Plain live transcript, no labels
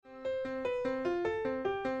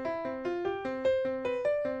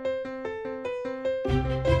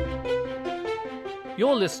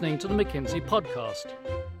You're listening to the McKinsey Podcast,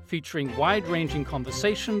 featuring wide-ranging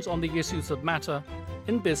conversations on the issues that matter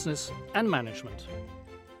in business and management.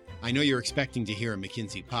 I know you're expecting to hear a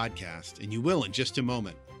McKinsey podcast, and you will in just a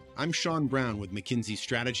moment. I'm Sean Brown with McKinsey's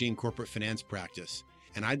Strategy and Corporate Finance Practice,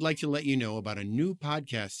 and I'd like to let you know about a new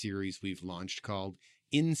podcast series we've launched called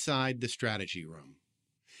Inside the Strategy Room.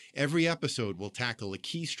 Every episode will tackle a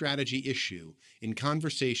key strategy issue in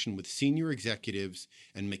conversation with senior executives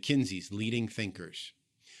and McKinsey's leading thinkers.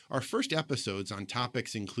 Our first episodes on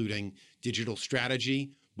topics including digital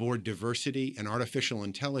strategy, board diversity, and artificial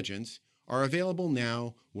intelligence are available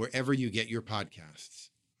now wherever you get your podcasts.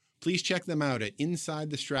 Please check them out at Inside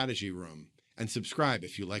the Strategy Room and subscribe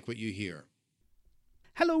if you like what you hear.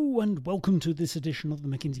 Hello and welcome to this edition of the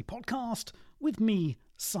McKinsey Podcast with me,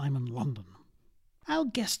 Simon London. Our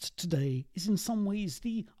guest today is in some ways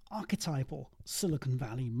the archetypal Silicon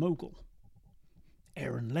Valley mogul.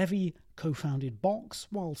 Aaron Levie co-founded Box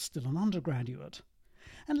while still an undergraduate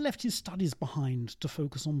and left his studies behind to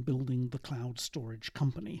focus on building the cloud storage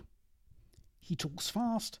company. He talks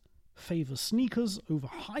fast, favours sneakers over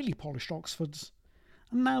highly polished Oxfords,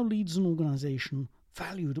 and now leads an organisation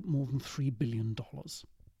valued at more than $3 billion.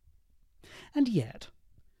 And yet,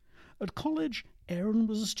 at college, Aaron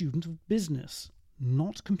was a student of business,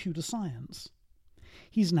 not computer science.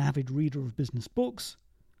 He's an avid reader of business books,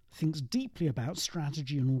 thinks deeply about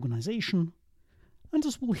strategy and organisation, and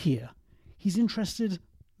as we'll hear, he's interested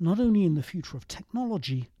not only in the future of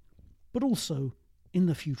technology, but also in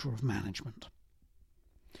the future of management.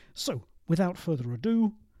 So, without further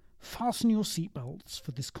ado, fasten your seatbelts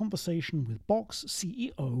for this conversation with Box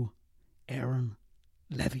CEO Aaron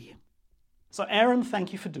Levie. So, Aaron,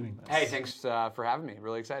 thank you for doing this. Hey, thanks for having me.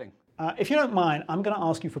 Really exciting. If you don't mind, I'm going to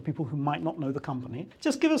ask you for people who might not know the company.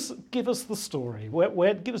 Just give us the story.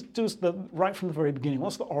 Do us right from the very beginning.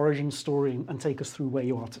 What's the origin story, and take us through where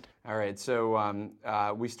you are today. All right. So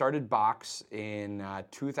we started Box in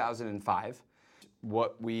 2005.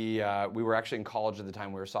 We were actually in college at the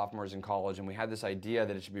time. We were sophomores in college, and we had this idea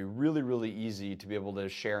that it should be really, really easy to be able to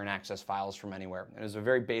share and access files from anywhere. And it was a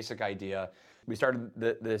very basic idea. We started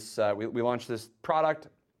we launched this product.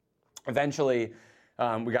 Eventually,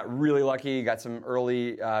 we got really lucky, got some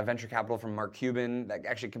early venture capital from Mark Cuban that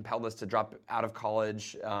actually compelled us to drop out of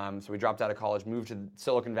college. So we dropped out of college, moved to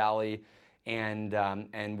Silicon Valley,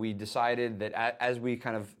 and we decided that as we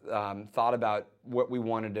kind of thought about what we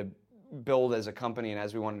wanted to build as a company and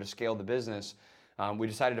as we wanted to scale the business, we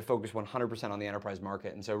decided to focus 100% on the enterprise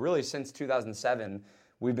market. And so really since 2007,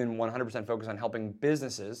 we've been 100% focused on helping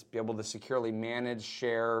businesses be able to securely manage,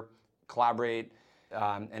 share, collaborate,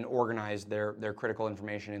 and organize their critical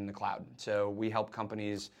information in the cloud. So we help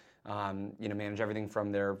companies manage everything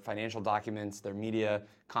from their financial documents, their media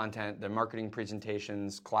content, their marketing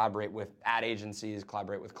presentations, collaborate with ad agencies,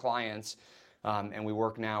 collaborate with clients. And we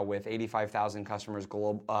work now with 85,000 customers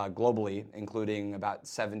globally, including about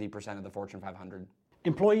 70% of the Fortune 500.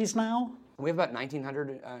 Employees now? We have about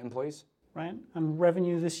 1,900 employees. Right, and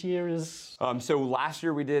revenue this year is? So last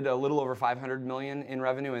year we did a little over 500 million in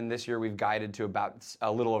revenue, and this year we've guided to about a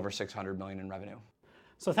little over 600 million in revenue.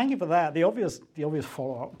 So thank you for that. The obvious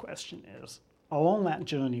follow-up question is, along that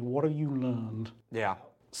journey, what have you learned? Yeah.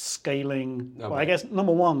 Scaling, Okay. well, I guess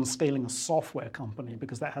number one, scaling a software company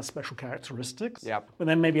because that has special characteristics. Yep. But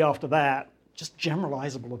then maybe after that, just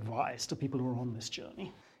generalizable advice to people who are on this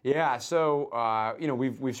journey. Yeah, so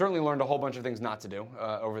we've certainly learned a whole bunch of things not to do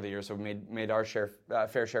over the years. So we've made our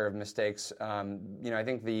fair share of mistakes. I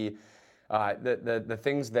think the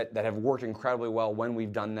things that have worked incredibly well when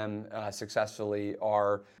we've done them successfully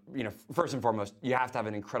are, first and foremost, you have to have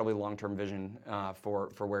an incredibly long-term vision for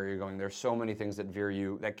where you're going. There's so many things that veer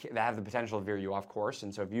you that have the potential to veer you off course,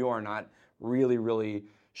 and so if you are not really, really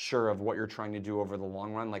sure of what you're trying to do over the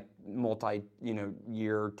long run, like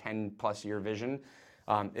multi-year, 10+ year vision.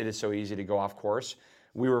 It is so easy to go off course.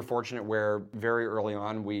 We were fortunate where very early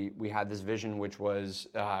on we had this vision, which was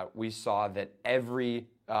we saw that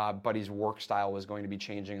everybody's work style was going to be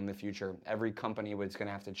changing in the future. Every company was going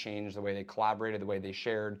to have to change the way they collaborated, the way they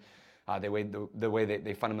shared, the way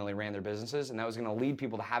they fundamentally ran their businesses, and that was going to lead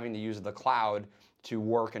people to having to use the cloud to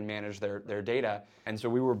work and manage their data. And so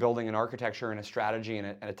we were building an architecture and a strategy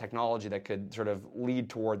and a technology that could sort of lead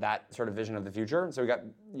toward that sort of vision of the future. So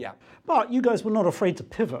yeah. But you guys were not afraid to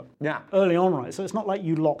pivot early on, right? So it's not like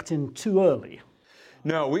you locked in too early.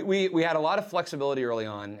 No, we had a lot of flexibility early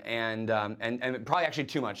on, and probably actually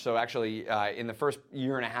too much. So actually, in the first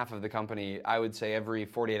year and a half of the company, I would say every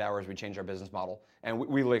 48 hours we changed our business model, and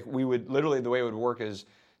we would literally, the way it would work is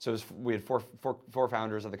So we had four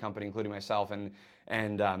founders of the company, including myself,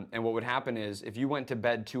 and what would happen is if you went to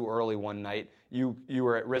bed too early one night, you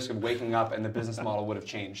were at risk of waking up, and the business model would have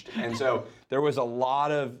changed. And so there was a lot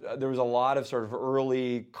of sort of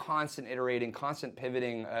early, constant iterating, constant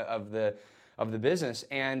pivoting of the business,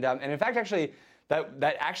 and in fact, actually.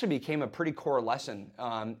 That actually became a pretty core lesson,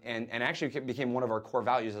 and actually became one of our core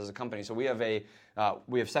values as a company. So we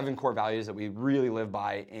have 7 core values that we really live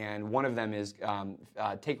by, and one of them is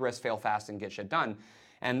take risks, fail fast, and get shit done.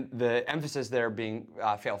 And the emphasis there being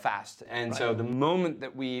fail fast. And so the moment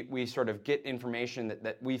that we sort of get information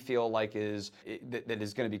that we feel like is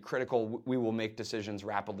going to be critical, we will make decisions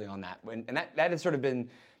rapidly on that. And that has sort of been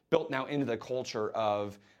built now into the culture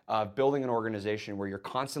of building an organization where you're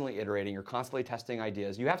constantly iterating, you're constantly testing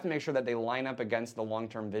ideas. You have to make sure that they line up against the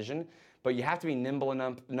long-term vision, but you have to be nimble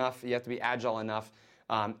enough, you have to be agile enough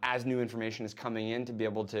as new information is coming in to be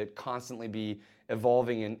able to constantly be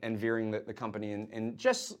evolving and veering the company in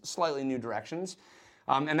just slightly new directions.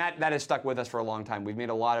 And that has stuck with us for a long time. There's been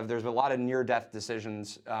a lot of near-death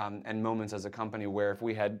decisions and moments as a company where if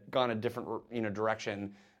we had gone a different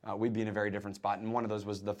direction, we'd be in a very different spot. And one of those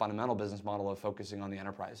was the fundamental business model of focusing on the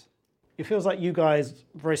enterprise. It feels like you guys,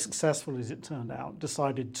 very successfully as it turned out,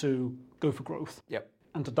 decided to go for growth. Yep.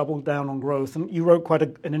 And to double down on growth. And you wrote quite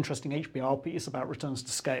an interesting HBR piece about returns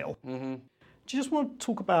to scale. Mm-hmm. Do you just want to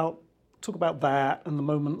talk about that and the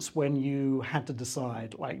moments when you had to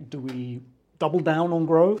decide, like, do we double down on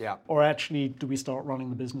growth, or actually do we start running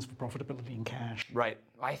the business for profitability and cash? Right.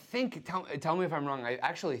 I think, tell me if I'm wrong, I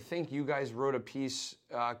actually think you guys wrote a piece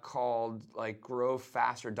called like Grow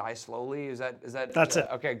Fast or Die Slowly. Is that? That's it.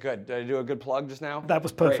 Okay, good. Did I do a good plug just now? That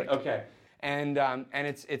was perfect. Great. Okay. And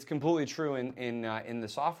it's completely true in the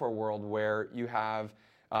software world where you have,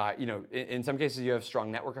 in some cases you have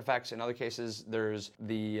strong network effects. In other cases, there's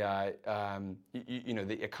the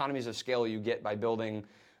the economies of scale you get by building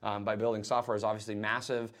software is obviously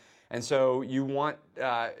massive, and so you want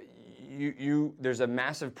there's a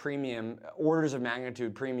massive premium, orders of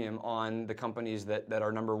magnitude premium on the companies that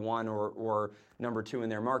are number 1 or number 2 in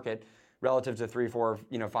their market relative to 3, 4,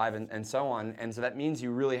 5, and so on. And so that means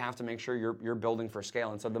you really have to make sure you're building for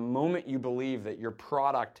scale. And so the moment you believe that your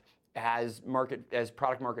product has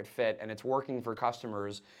product market fit and it's working for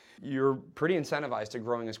customers, you're pretty incentivized to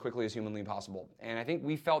growing as quickly as humanly possible. And I think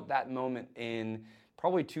we felt that moment in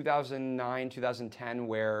probably 2009, 2010,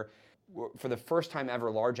 where for the first time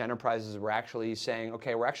ever, large enterprises were actually saying,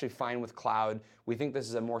 okay, we're actually fine with cloud. We think this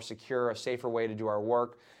is a more secure, a safer way to do our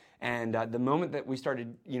work. And the moment that we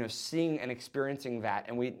started, seeing and experiencing that,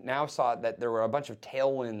 and we now saw that there were a bunch of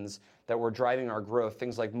tailwinds that were driving our growth,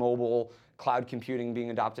 things like mobile, cloud computing being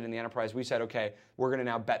adopted in the enterprise, we said, okay, we're going to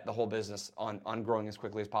now bet the whole business on growing as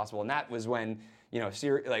quickly as possible. And that was when, we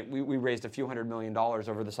raised a few $100 million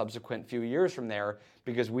over the subsequent few years from there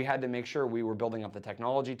because we had to make sure we were building up the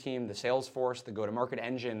technology team, the sales force, the go-to-market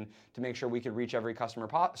engine to make sure we could reach every customer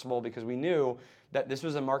possible, because we knew that this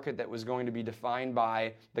was a market that was going to be defined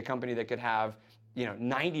by the company that could have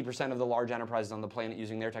 90% of the large enterprises on the planet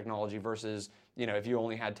using their technology versus, if you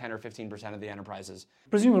only had 10 or 15% of the enterprises.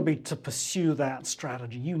 Presumably, to pursue that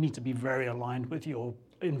strategy, you need to be very aligned with your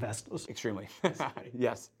investors. Extremely.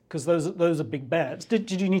 Yes. Because those are big bets.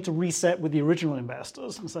 Did you need to reset with the original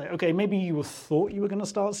investors and say, okay, maybe you thought you were going to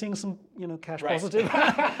start seeing some, cash positive?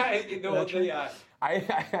 I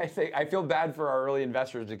feel bad for our early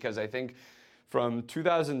investors because I think from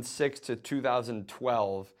 2006 to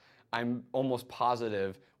 2012, I'm almost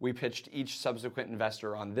positive we pitched each subsequent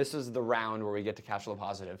investor on this is the round where we get to cash flow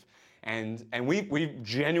positive. And we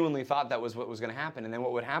genuinely thought that was what was going to happen. And then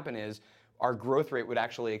what would happen is our growth rate would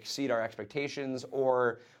actually exceed our expectations,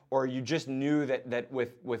 or you just knew that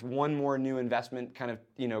with one more new investment, kind of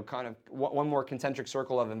one more concentric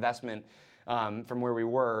circle of investment from where we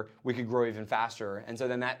were, we could grow even faster. And so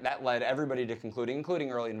then that led everybody to concluding, including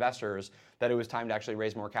early investors, that it was time to actually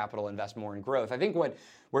raise more capital, invest more in growth. I think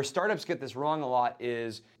where startups get this wrong a lot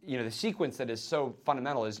is, the sequence that is so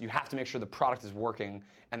fundamental is you have to make sure the product is working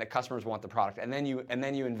and that customers want the product, and then you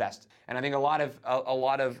invest. And I think a lot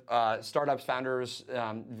of startups, founders,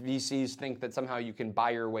 VCs think that somehow you can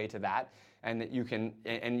buy your way to that, and that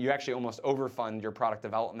you actually almost overfund your product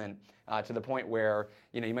development to the point where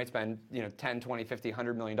you might spend 10, 20, 50,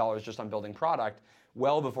 $100 million just on building product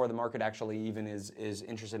well before the market actually even is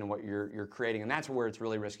interested in what you're creating, and that's where it's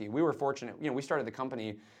really risky. We were fortunate. We started the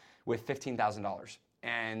company with $15,000,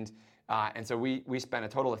 and so we spent a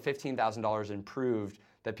total of $15,000 and proved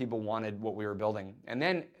that people wanted what we were building. And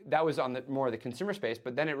then that was on more of the consumer space,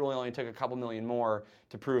 but then it really only took a couple million more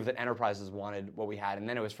to prove that enterprises wanted what we had. And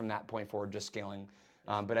then it was from that point forward just scaling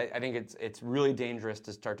But I think it's really dangerous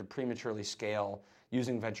to start to prematurely scale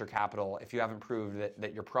using venture capital if you haven't proved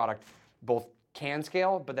that your product both can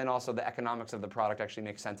scale, but then also the economics of the product actually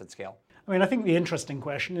makes sense at scale. I mean, I think the interesting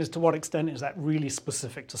question is to what extent is that really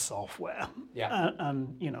specific to software? Yeah.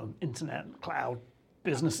 And internet, cloud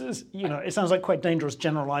businesses. It sounds like quite dangerous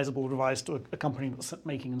generalizable advice to a company that's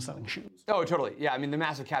making and selling shoes. Oh, totally. Yeah, I mean, the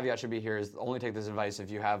massive caveat should be here is only take this advice if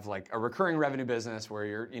you have like a recurring revenue business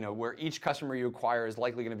where where each customer you acquire is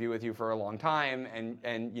likely going to be with you for a long time, and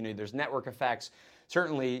there's network effects.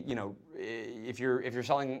 Certainly, if you're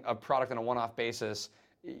selling a product on a one-off basis,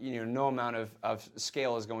 no amount of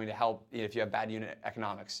scale is going to help if you have bad unit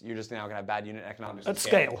economics. You're just now going to have bad unit economics at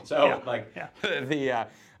scale. So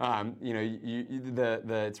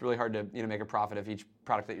it's really hard to make a profit if each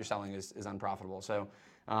product that you're selling is unprofitable. So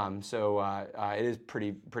it is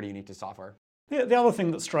pretty unique to software. The other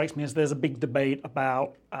thing that strikes me is there's a big debate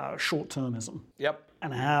about short-termism. Yep.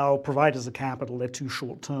 And how providers of capital, they're too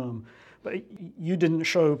short-term. But you didn't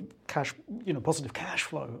show positive cash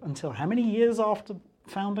flow until how many years after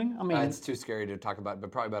founding? I mean, it's too scary to talk about,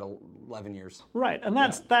 but probably about 11 years. Right, and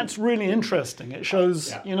that's really interesting. It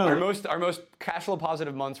shows, Our most cash flow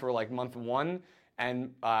positive months were like month 1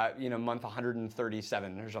 and month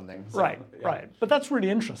 137 or something. So, right. But that's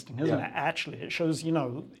really interesting, isn't it? Actually, it shows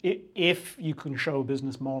if you can show a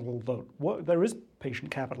business model that there is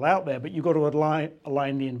patient capital out there, but you've got to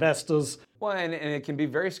align the investors. Well, and it can be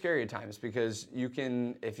very scary at times because you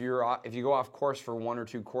can, if you go off course for 1 or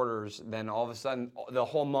 2 quarters, then all of a sudden the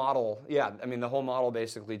whole model, the whole model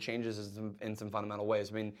basically changes in some fundamental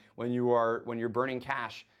ways. I mean, when you're burning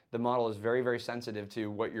cash, the model is very, very sensitive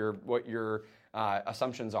to what your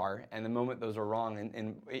assumptions are, and the moment those are wrong,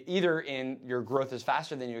 and either in your growth is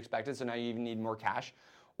faster than you expected, so now you even need more cash,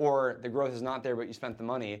 or the growth is not there but you spent the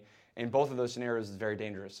money. In both of those scenarios, it's very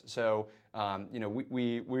dangerous. So,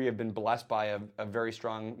 we have been blessed by a very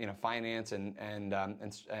strong, finance and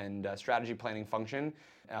strategy planning function.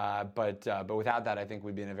 But without that, I think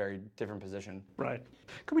we'd be in a very different position. Right.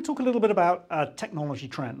 Can we talk a little bit about technology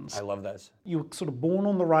trends? I love those. You were sort of born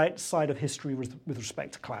on the right side of history with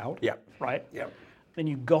respect to cloud. Yep. Right. Yep. Then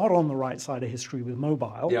you got on the right side of history with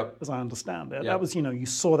mobile. Yep. As I understand it. Yep. That was, you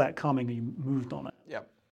saw that coming and you moved on it. Yep.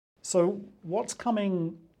 So what's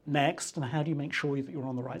coming next, and how do you make sure that you're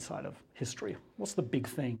on the right side of history? What's the big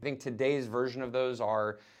thing? I think today's version of those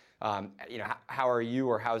are, how are you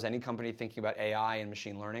or how is any company thinking about AI and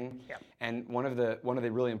machine learning? Yeah. And one of the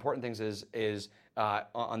really important things is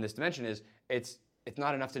on this dimension is it's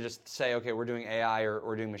not enough to just say, okay, we're doing AI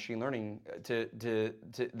or doing machine learning. To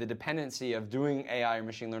the dependency of doing AI or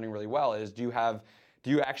machine learning really well is do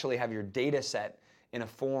you actually have your data set in a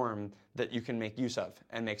form that you can make use of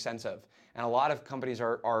and make sense of? And a lot of companies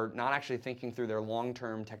are not actually thinking through their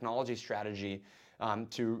long-term technology strategy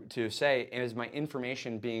to say, is my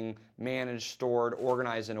information being managed, stored,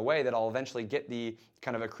 organized in a way that I'll eventually get the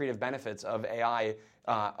kind of accretive benefits of AI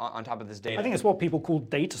on top of this data? I think it's what people call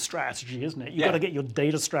data strategy, isn't it? You've got to get your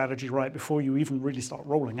data strategy right before you even really start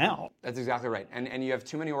rolling out. That's exactly right. And you have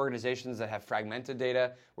too many organizations that have fragmented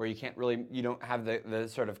data where you don't have the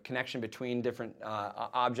sort of connection between different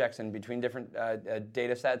objects and between different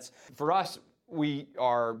data sets. For us, we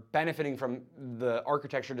are benefiting from the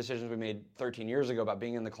architecture decisions we made 13 years ago about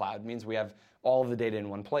being in the cloud. It means we have all of the data in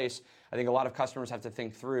one place. I think a lot of customers have to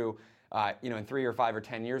think through, in 3 or 5 or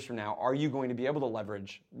 10 years from now, are you going to be able to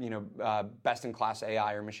leverage, best-in-class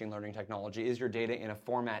AI or machine learning technology? Is your data in a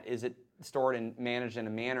format? Is it stored and managed in a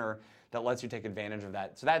manner that lets you take advantage of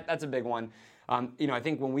that? So that's a big one. I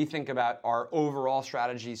think when we think about our overall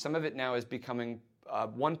strategy, some of it now is becoming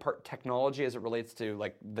one part technology as it relates to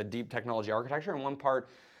like the deep technology architecture, and one part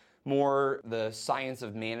more the science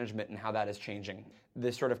of management and how that is changing.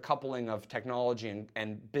 This sort of coupling of technology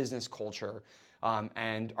and business culture.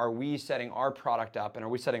 And are we setting our product up and are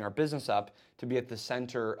we setting our business up to be at the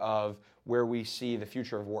center of where we see the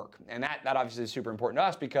future of work? And that obviously is super important to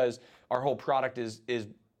us because our whole product is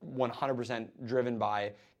 100% driven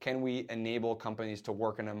by, can we enable companies to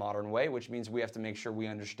work in a modern way, which means we have to make sure we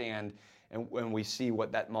understand and when we see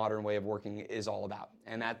what that modern way of working is all about.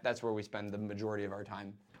 And that's where we spend the majority of our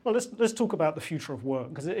time. Well, let's talk about the future of work,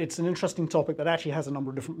 because it's an interesting topic that actually has a number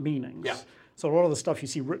of different meanings. Yeah. So a lot of the stuff you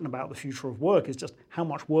see written about the future of work is just how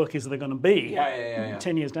much work is there going to be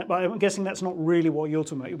 10 years down. But I'm guessing that's not really what you're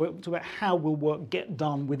talking about. You're talking about how will work get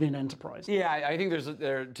done within enterprise. Yeah, I think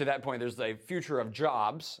to that point, there's a future of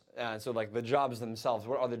jobs. So like the jobs themselves,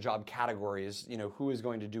 what are the job categories? Who is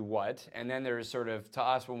going to do what? And then there's sort of, to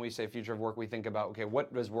us, when we say future of work, we think about, okay,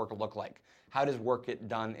 what does work look like? How does work get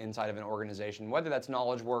done inside of an organization? Whether that's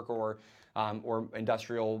knowledge work or or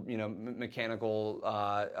industrial, mechanical,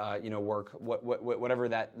 work, whatever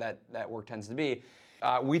that work tends to be.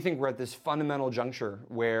 We think we're at this fundamental juncture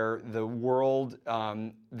where the world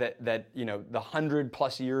the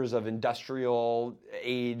 100+ years of industrial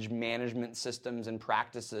age management systems and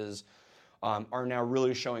practices are now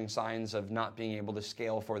really showing signs of not being able to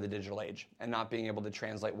scale for the digital age and not being able to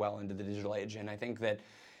translate well into the digital age. And I think that,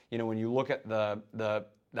 when you look at the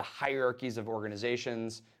hierarchies of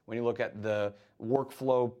organizations, when you look at the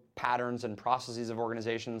workflow patterns and processes of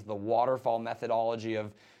organizations, the waterfall methodology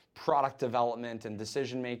of product development and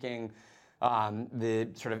decision making, the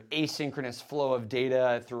sort of asynchronous flow of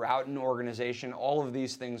data throughout an organization, all of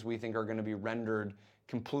these things we think are going to be rendered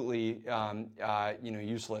completely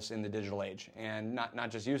useless in the digital age, and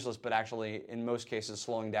not just useless, but actually in most cases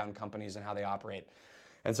slowing down companies and how they operate.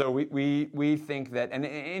 And so we think that, and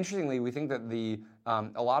interestingly, we think that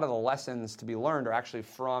a lot of the lessons to be learned are actually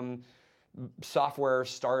from software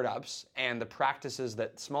startups and the practices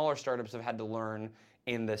that smaller startups have had to learn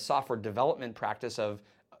in the software development practice of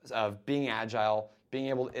being agile, being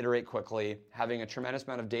able to iterate quickly, having a tremendous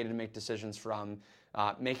amount of data to make decisions from,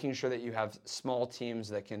 making sure that you have small teams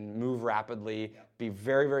that can move rapidly, be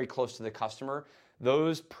very, very close to the customer.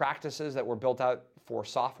 Those practices that were built out for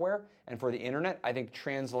software and for the internet, I think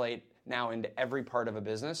translate now into every part of a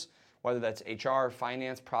business, whether that's HR,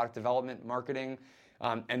 finance, product development, marketing.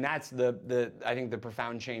 And that's I think the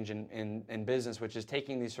profound change in business, which is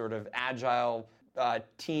taking these sort of agile,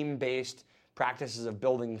 team-based practices of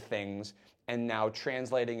building things and now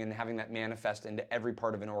translating and having that manifest into every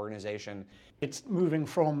part of an organization. It's moving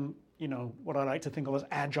from, what I like to think of as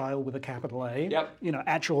agile with a capital A, Yep.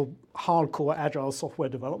 Actual hardcore agile software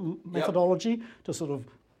development methodology to sort of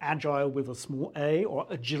agile with a small a, or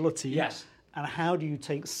agility. Yes. And how do you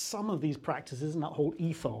take some of these practices and that whole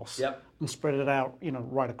ethos Yep. and spread it out,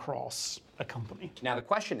 right across a company? Now the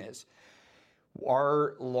question is,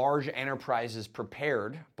 are large enterprises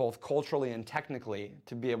prepared, both culturally and technically,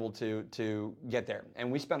 to be able to get there? And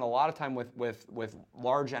we spend a lot of time with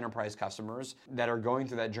large enterprise customers that are going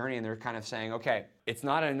through that journey, and they're kind of saying, okay, it's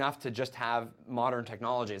not enough to just have modern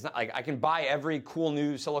technology. It's not like I can buy every cool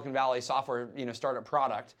new Silicon Valley software startup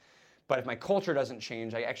product, but if my culture doesn't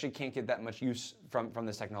change, I actually can't get that much use from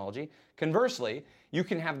this technology. Conversely, you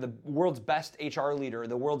can have the world's best HR leader,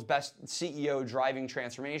 the world's best CEO driving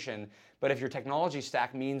transformation, but if your technology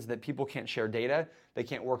stack means that people can't share data, they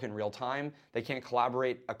can't work in real time, they can't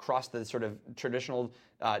collaborate across the sort of traditional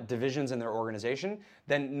divisions in their organization,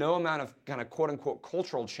 then no amount of kind of quote-unquote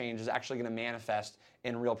cultural change is actually going to manifest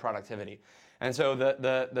in real productivity. And so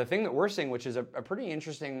the thing that we're seeing, which is a pretty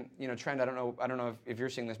interesting trend, I don't know if you're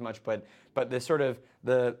seeing this much, but this sort of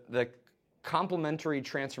the complementary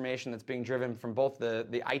transformation that's being driven from both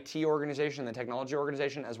the IT organization, the technology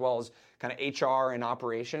organization, as well as kind of HR and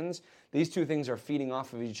operations. These two things are feeding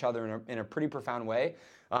off of each other in a pretty profound way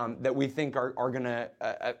that we think are going to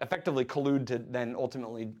effectively collude to then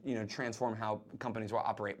ultimately transform how companies will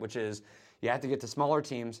operate, which is you have to get to smaller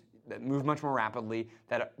teams that move much more rapidly,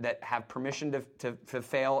 that have permission to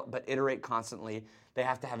fail but iterate constantly. They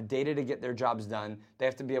have to have data to get their jobs done. They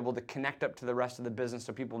have to be able to connect up to the rest of the business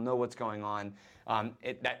so people know what's going on.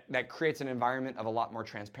 That creates an environment of a lot more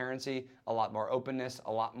transparency, a lot more openness,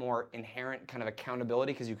 a lot more inherent kind of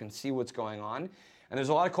accountability because you can see what's going on. And there's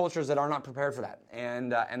a lot of cultures that are not prepared for that.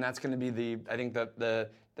 And that's going to be I think the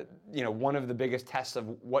one of the biggest tests of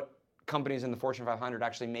what companies in the Fortune 500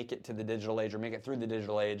 actually make it to the digital age or make it through the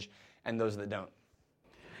digital age, and those that don't.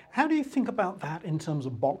 How do you think about that in terms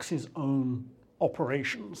of Box's own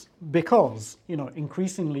operations? Because,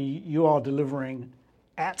 increasingly you are delivering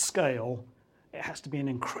at scale. It has to be an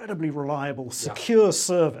incredibly reliable, secure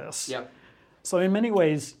service. Yep. So in many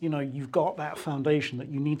ways, you've got that foundation that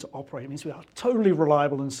you need to operate. It means we are totally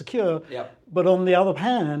reliable and secure. Yep. But on the other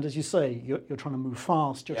hand, as you say, you're trying to move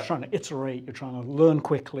fast, you're trying to iterate, you're trying to learn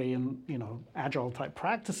quickly and, agile type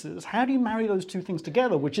practices. How do you marry those two things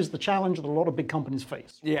together, which is the challenge that a lot of big companies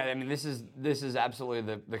face? Yeah, I mean, this is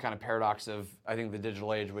absolutely the kind of paradox of, I think, the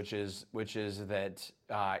digital age, which is that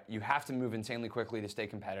you have to move insanely quickly to stay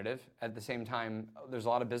competitive. At the same time, there's a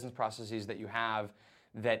lot of business processes that you have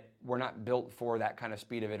that were not built for that kind of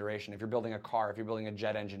speed of iteration. If you're building a car, if you're building a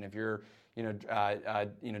jet engine, if you're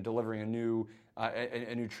delivering a new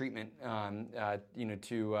treatment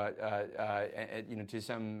to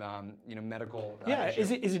some medical issue.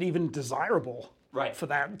 Is it even desirable? Right. For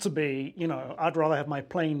that to be, I'd rather have my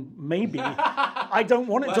plane maybe. I don't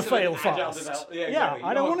want it to fail fast. Exactly.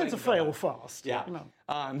 I don't want it to fail fast. Yeah.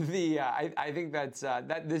 I think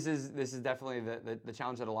that this is definitely the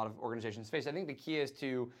challenge that a lot of organizations face. I think the key is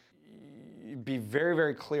to be very,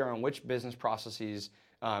 very clear on which business processes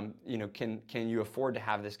can you afford to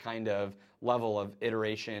have this kind of level of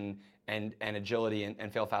iteration and agility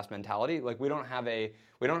and fail fast mentality. Like we don't have a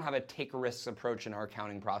take risks approach in our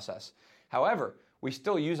accounting process. However, we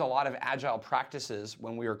still use a lot of agile practices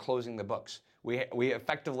when we are closing the books. We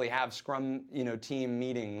effectively have Scrum team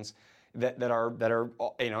meetings that are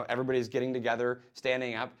everybody's getting together,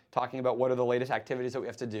 standing up, talking about what are the latest activities that we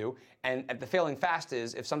have to do. And at the failing fast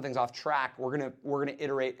is if something's off track, we're gonna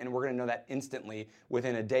iterate and we're gonna know that instantly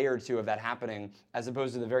within a day or two of that happening, as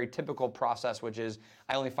opposed to the very typical process, which is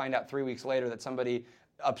I only find out 3 weeks later that somebody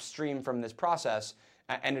upstream from this process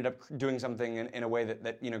ended up doing something in a way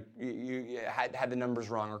that you had the numbers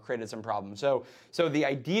wrong or created some problems. So the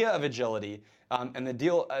idea of agility and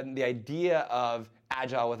the idea of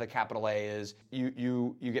agile with a capital A is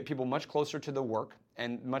you get people much closer to the work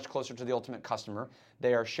and much closer to the ultimate customer.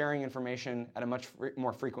 They are sharing information at a much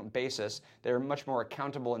more frequent basis. They're much more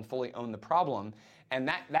accountable and fully own the problem, and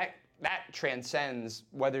that transcends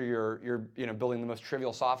whether you're building the most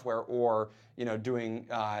trivial software or doing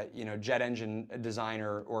jet engine design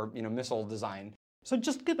or missile design. So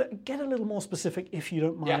just get a little more specific, if you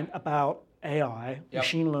don't mind, about AI,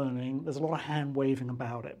 machine learning. There's a lot of hand waving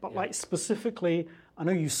about it, but like specifically, I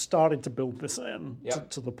know you started to build this in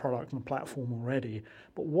to the product and the platform already,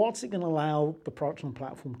 but what's it going to allow the product and the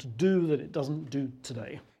platform to do that it doesn't do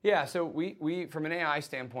today? Yeah, so we from an AI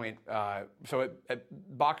standpoint,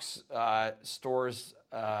 Box stores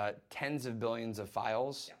tens of billions of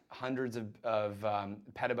files, hundreds of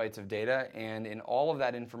petabytes of data, and in all of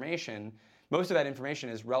that information, most of that information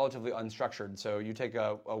is relatively unstructured. So you take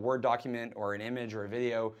a Word document or an image or a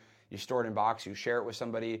video, you store it in Box, you share it with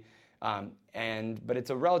somebody, but it's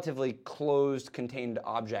a relatively closed, contained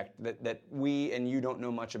object that we and you don't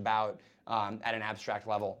know much about at an abstract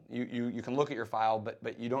level. You can look at your file,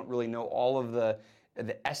 but you don't really know all of the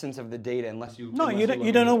essence of the data unless you. No, you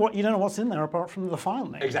don't know what's in there apart from the file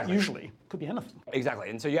name. Exactly. Usually, could be anything. Exactly,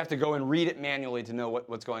 and so you have to go and read it manually to know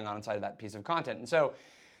what's going on inside of that piece of content. And so,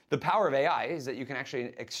 the power of AI is that you can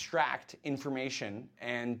actually extract information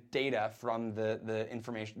and data from the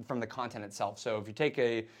information from the content itself. So if you take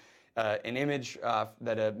an image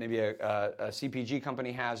that maybe a CPG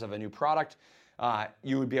company has of a new product,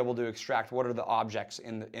 you would be able to extract what are the objects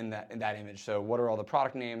in that image. So what are all the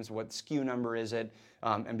product names, what SKU number is it,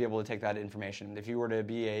 and be able to take that information. If you were to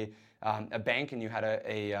be a bank and you had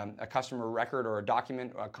a customer record or a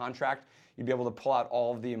document or a contract, you'd be able to pull out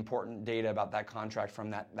all of the important data about that contract from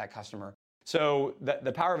that customer. So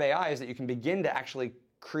the power of AI is that you can begin to actually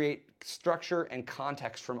create structure and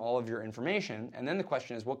context from all of your information. And then the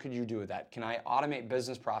question is, what could you do with that? Can I automate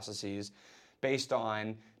business processes based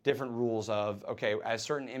on different rules of, okay, as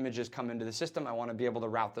certain images come into the system, I want to be able to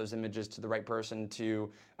route those images to the right person to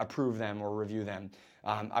approve them or review them.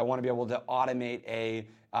 I want to be able to automate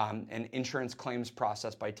an insurance claims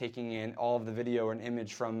process by taking in all of the video and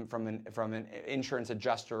image from an insurance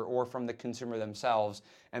adjuster or from the consumer themselves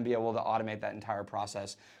and be able to automate that entire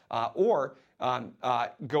process. Or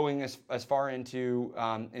going as far into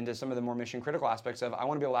some of the more mission critical aspects of, I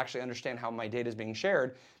want to be able to actually understand how my data is being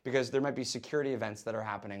shared, because there might be security events that are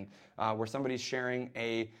happening where somebody's sharing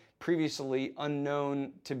a previously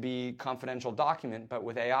unknown to be confidential document, but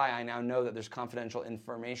with AI, I now know that there's confidential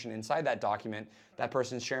information inside that document. That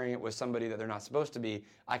person's sharing it with somebody that they're not supposed to be.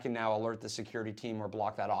 I can now alert the security team or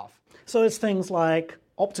block that off. So it's things like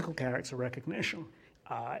optical character recognition,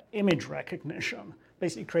 image recognition,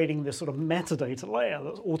 basically creating this sort of metadata layer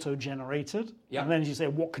that's auto-generated. Yep. And then you say,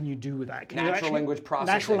 what can you do with that? Natural language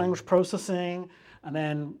processing. Natural language processing. And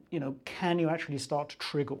then, can you actually start to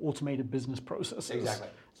trigger automated business processes? Exactly.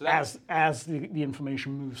 So as the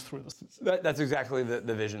information moves through the system. That's exactly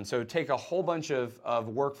the vision. So take a whole bunch of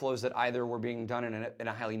workflows that either were being done in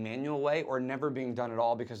a highly manual way or never being done at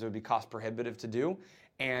all because it would be cost prohibitive to do,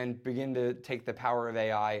 and begin to take the power of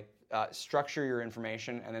AI, structure your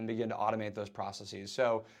information, and then begin to automate those processes.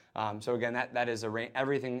 So again, that is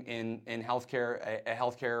everything in healthcare, a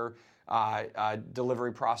healthcare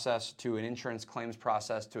delivery process, to an insurance claims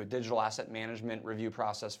process, to a digital asset management review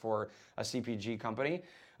process for a CPG company.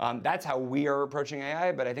 That's how we are approaching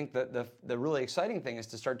AI, but I think the really exciting thing is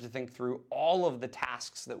to start to think through all of the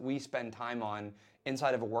tasks that we spend time on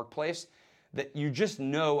inside of a workplace that you just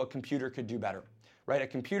know a computer could do better, right? A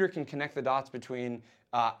computer can connect the dots between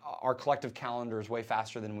our collective calendars way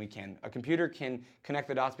faster than we can. A computer can connect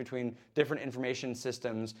the dots between different information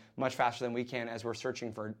systems much faster than we can as we're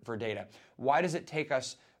searching for data. Why does it take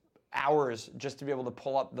us hours just to be able to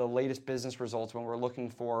pull up the latest business results when we're looking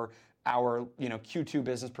for our Q2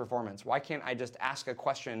 business performance? Why can't I just ask a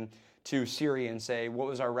question to Siri and say, what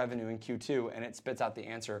was our revenue in Q2, and it spits out the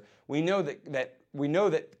answer? We know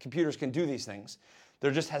that computers can do these things. There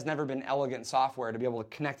just has never been elegant software to be able to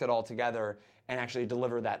connect it all together and actually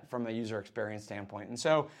deliver that from a user experience standpoint. And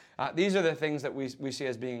so these are the things that we see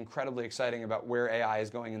as being incredibly exciting about where AI is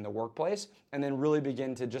going in the workplace, and then really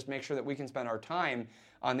begin to just make sure that we can spend our time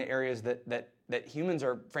on the areas that humans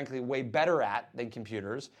are frankly way better at than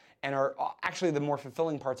computers, and are actually the more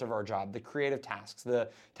fulfilling parts of our job, the creative tasks, the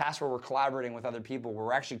tasks where we're collaborating with other people, where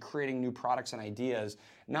we're actually creating new products and ideas,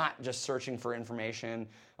 not just searching for information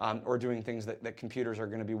or doing things that computers are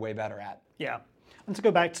going to be way better at. Yeah. And to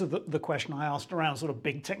go back to the question I asked around sort of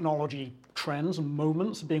big technology trends and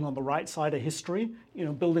moments, being on the right side of history,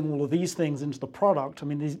 building all of these things into the product. I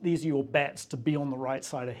mean, these are your bets to be on the right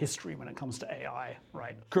side of history when it comes to AI,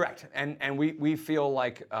 right? Correct. And we feel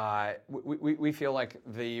like we feel like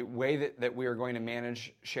the way that we are going to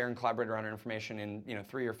manage, share, and collaborate around our information in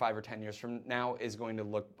 3 or 5 or 10 years from now is going to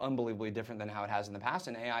look unbelievably different than how it has in the past,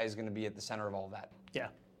 and AI is going to be at the center of all of that. Yeah.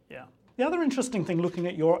 The other interesting thing looking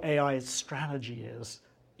at your AI strategy is,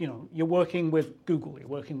 you're working with Google, you're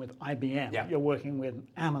working with IBM, you're working with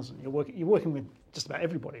Amazon, you're working with just about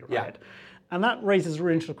everybody, right? Yeah. And that raises a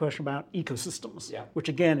really interesting question about ecosystems, which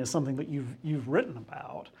again is something that you've written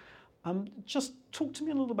about. Just talk to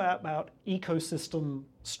me a little bit about ecosystem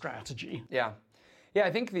strategy. Yeah,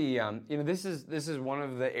 I think this is one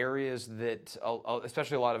of the areas that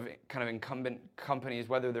especially a lot of kind of incumbent companies,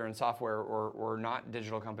 whether they're in software or not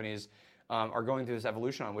digital companies, are going through this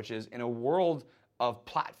evolution on, which is in a world of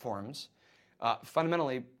platforms,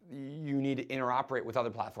 fundamentally you need to interoperate with other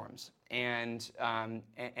platforms, and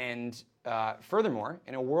furthermore,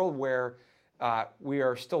 in a world where we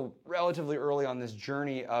are still relatively early on this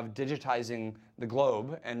journey of digitizing the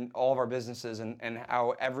globe and all of our businesses and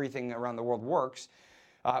how everything around the world works,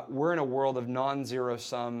 we're in a world of non-zero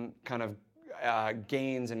sum kind of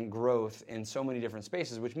gains and growth in so many different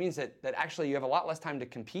spaces, which means that actually you have a lot less time to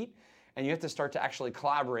compete, and you have to start to actually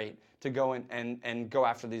collaborate to go and go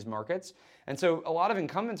after these markets. And so a lot of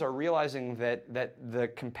incumbents are realizing that the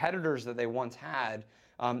competitors that they once had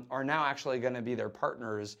are now actually going to be their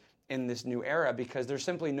partners in this new era, because there's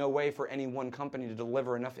simply no way for any one company to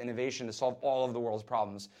deliver enough innovation to solve all of the world's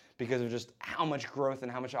problems because of just how much growth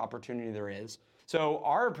and how much opportunity there is. So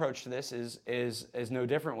our approach to this is no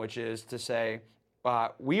different, which is to say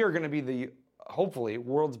we are going to be the, hopefully,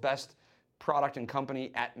 world's best product and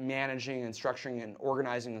company at managing and structuring and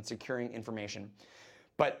organizing and securing information.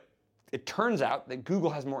 But it turns out that Google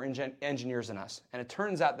has more engineers than us, and it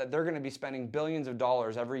turns out that they're going to be spending billions of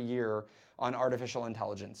dollars every year on artificial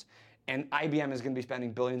intelligence, and IBM is going to be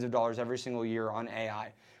spending billions of dollars every single year on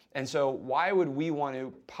AI. And so why would we want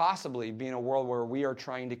to possibly be in a world where we are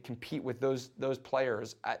trying to compete with those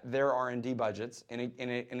players at their R&D budgets in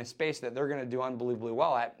a space that they're going to do unbelievably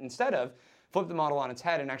well at, instead of flip the model on its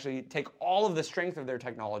head and actually take all of the strength of their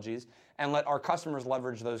technologies and let our customers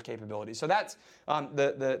leverage those capabilities? So that's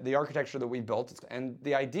the architecture that we built. And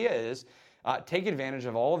the idea is take advantage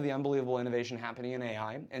of all of the unbelievable innovation happening in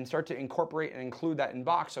AI and start to incorporate and include that in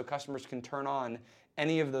Box so customers can turn on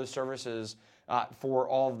any of those services for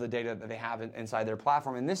all of the data that they have inside their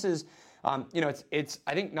platform. And this is, it's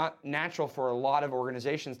I think not natural for a lot of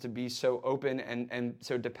organizations to be so open and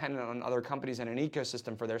so dependent on other companies and an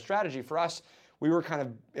ecosystem for their strategy. For us, we were kind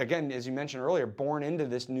of, again, as you mentioned earlier, born into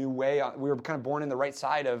this new way. We were kind of born in the right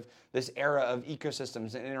side of this era of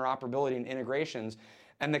ecosystems and interoperability and integrations.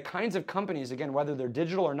 And the kinds of companies, again, whether they're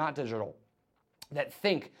digital or not digital, that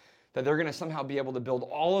think that they're going to somehow be able to build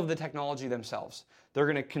all of the technology themselves, they're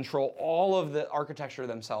going to control all of the architecture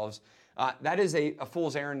themselves, that is a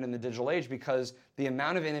fool's errand in the digital age, because the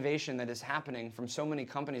amount of innovation that is happening from so many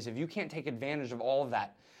companies, if you can't take advantage of all of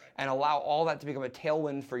that and allow all that to become a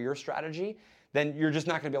tailwind for your strategy, then you're just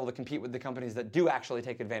not going to be able to compete with the companies that do actually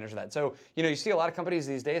take advantage of that. So, you see a lot of companies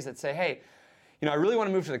these days that say, hey, I really want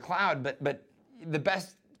to move to the cloud, but the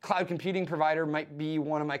best cloud computing provider might be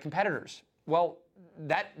one of my competitors. Well,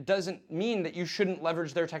 that doesn't mean that you shouldn't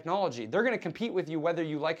leverage their technology. They're going to compete with you whether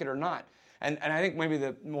you like it or not. And I think maybe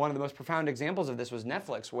one of the most profound examples of this was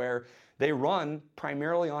Netflix, where they run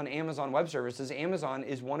primarily on Amazon Web Services. Amazon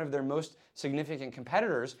is one of their most significant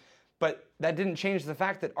competitors, but that didn't change the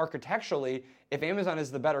fact that architecturally, if Amazon is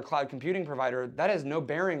the better cloud computing provider, that has no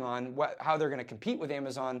bearing on how they're going to compete with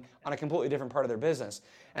Amazon on a completely different part of their business.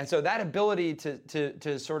 And so that ability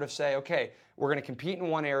to sort of say, okay, we're going to compete in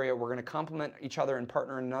one area, we're going to complement each other and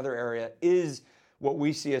partner in another area, is what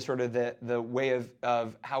we see as sort of the way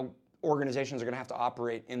of how organizations are going to have to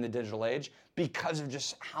operate in the digital age because of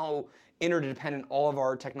just how interdependent all of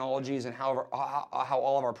our technologies and how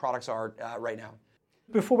all of our products are right now.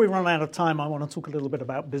 Before we run out of time, I want to talk a little bit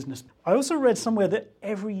about business. I also read somewhere that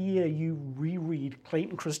every year you reread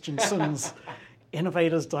Clayton Christensen's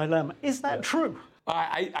Innovator's Dilemma. Is that true?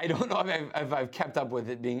 I don't know if I've kept up with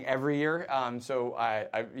it being every year. So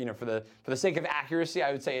for the sake of accuracy,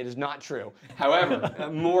 I would say it is not true.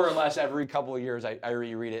 However, more or less every couple of years, I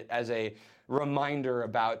reread it as a reminder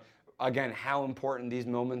about, again, how important these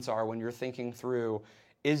moments are when you're thinking through,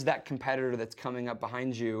 is that competitor that's coming up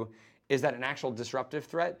behind you, is that an actual disruptive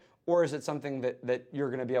threat? Or is it something that you're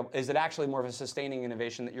going to be able, is it actually more of a sustaining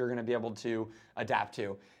innovation that you're going to be able to adapt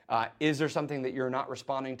to? Is there something that you're not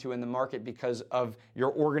responding to in the market because of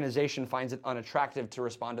your organization finds it unattractive to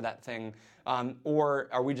respond to that thing? Or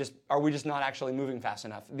are we just not actually moving fast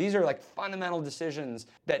enough? These are like fundamental decisions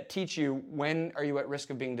that teach you when are you at risk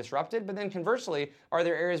of being disrupted, but then conversely, are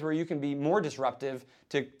there areas where you can be more disruptive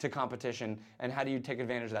to competition, and how do you take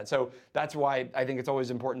advantage of that? So that's why I think it's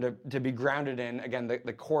always important to be grounded in, again,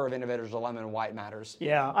 the core of Innovator's Dilemma and why it matters.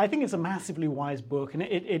 Yeah, I think it's a massively wise book, and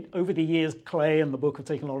it over the years, Clay and the book have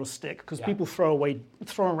taken a lot of stick because people throw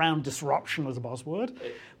around disruption as a buzzword,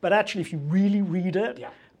 but actually if you really read it,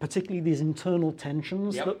 particularly these internal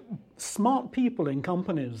tensions, that smart people in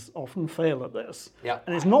companies often fail at this.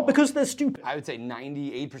 And it's not because they're stupid. I would say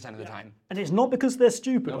 98% of the time. And it's not because they're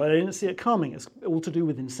stupid, or they didn't see it coming. It's all to do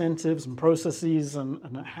with incentives and processes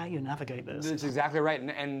and how you navigate this. That's exactly right.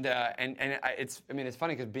 And it's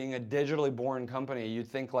funny because being a digitally born company, you'd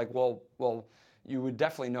think like, well, you would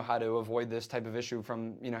definitely know how to avoid this type of issue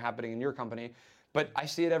from happening in your company. But I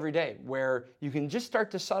see it every day where you can just start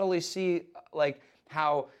to subtly see like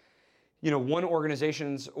how one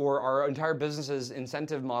organization's or our entire business's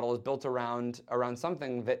incentive model is built around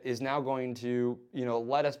something that is now going to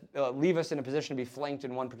leave us in a position to be flanked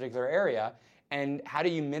in one particular area. And how do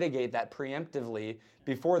you mitigate that preemptively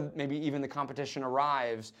before maybe even the competition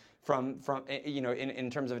arrives from in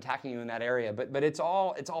terms of attacking you in that area? But it's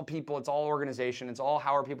all people, it's all organization, it's all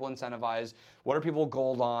how are people incentivized, what are people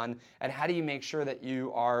goaled on, and how do you make sure that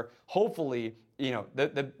you are hopefully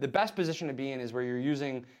the best position to be in is where you're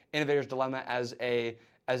using Innovator's Dilemma as an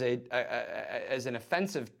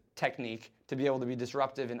offensive technique to be able to be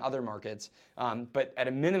disruptive in other markets, but at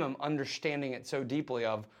a minimum understanding it so deeply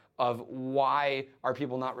of why are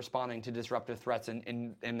people not responding to disruptive threats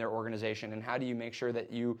in their organization, and how do you make sure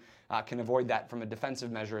that you can avoid that from a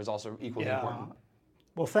defensive measure is also equally important.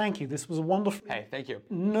 Well, thank you. This was a wonderful, thank you,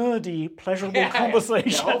 nerdy, pleasurable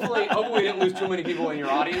conversation. Hopefully we didn't lose too many people in your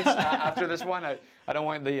audience after this one. I don't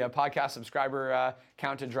want the podcast subscriber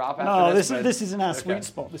count to drop after this. No, this is in our sweet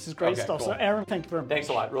spot. This is great stuff. Cool. So, Aaron, thank you very much. Thanks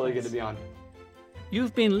a lot. Really good to be on.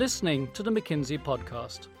 You've been listening to the McKinsey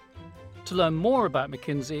podcast. To learn more about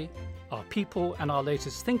McKinsey, our people, and our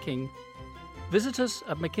latest thinking, visit us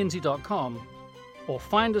at mckinsey.com or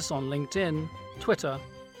find us on LinkedIn, Twitter,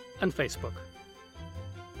 and Facebook.